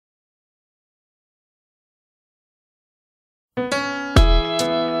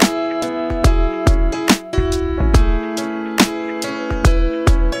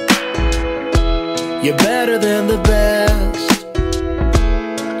better than the best.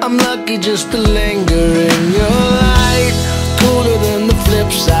 I'm lucky just to linger in your light, cooler than the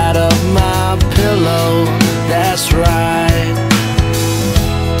flip side of my pillow. That's right,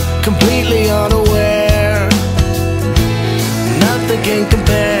 completely unaware. Nothing can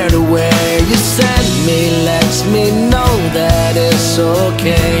compare to where you send me. Lets me know that it's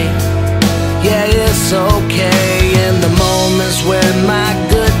okay. Yeah, it's okay. In the moments when my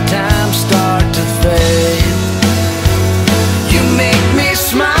good times start to fade, you make me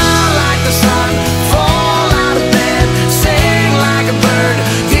smile like the sun, fall out of bed, sing like a bird,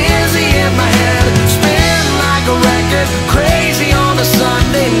 dizzy in my head, spin like a record, crazy on a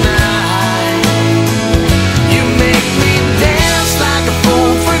Sunday night. You make me dance like a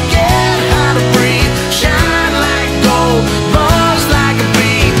fool, forget how to breathe, shine like gold, buzz like a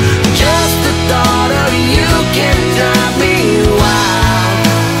bee. Just the thought of you can drive me wild.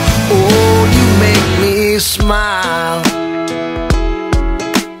 Oh, you make me smile.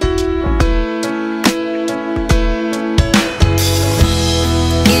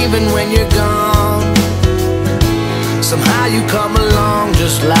 Even when you're gone, somehow you come along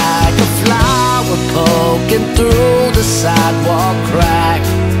just like a flower poking through the sidewalk crack.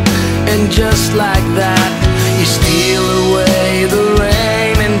 And just like that, you steal away the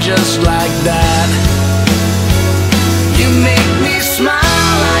rain. And just like that, you make me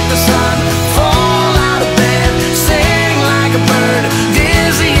smile like the sun, fall out of bed, sing like a bird,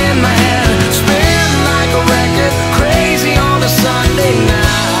 dizzy in my head, spin like a record, crazy on a Sunday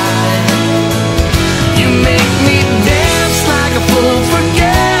night. You make me dance like a fool,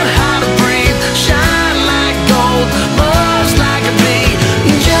 forget how to breathe, shine like gold, buzz like a bee.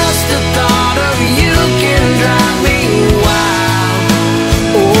 Just the thought of you can drive me wild.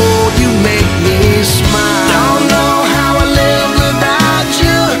 Oh, you make me smile. Don't know how I live without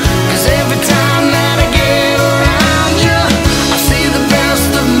you, 'cause every time that I get around you, I see the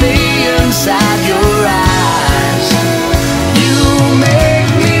best of me inside your eyes. You make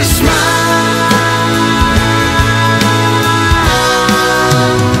me smile.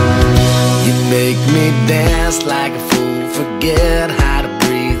 You make me dance like a fool, forget how to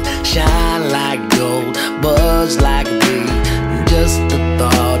breathe, shine like gold, buzz like a bee. Just the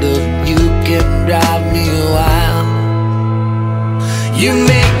thought of you can drive me wild. You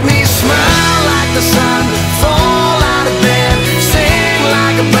make me smile like the sun, fall out of bed, sing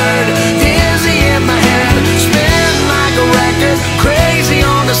like a bird, dizzy in my head, spin like a record, crazy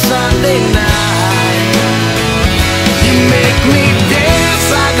on a Sunday night. You make me dance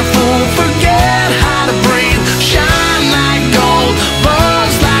like a fool, forget how to breathe, shine like gold,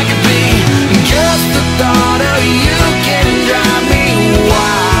 buzz like a bee. Just the thought of you can drive me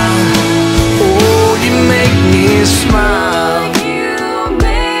wild. Oh, you make me smile. You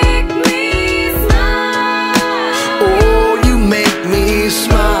make me smile. Oh, you make me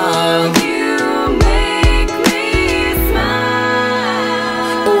smile. You make me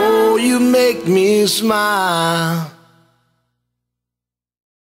smile. Oh, you make me smile.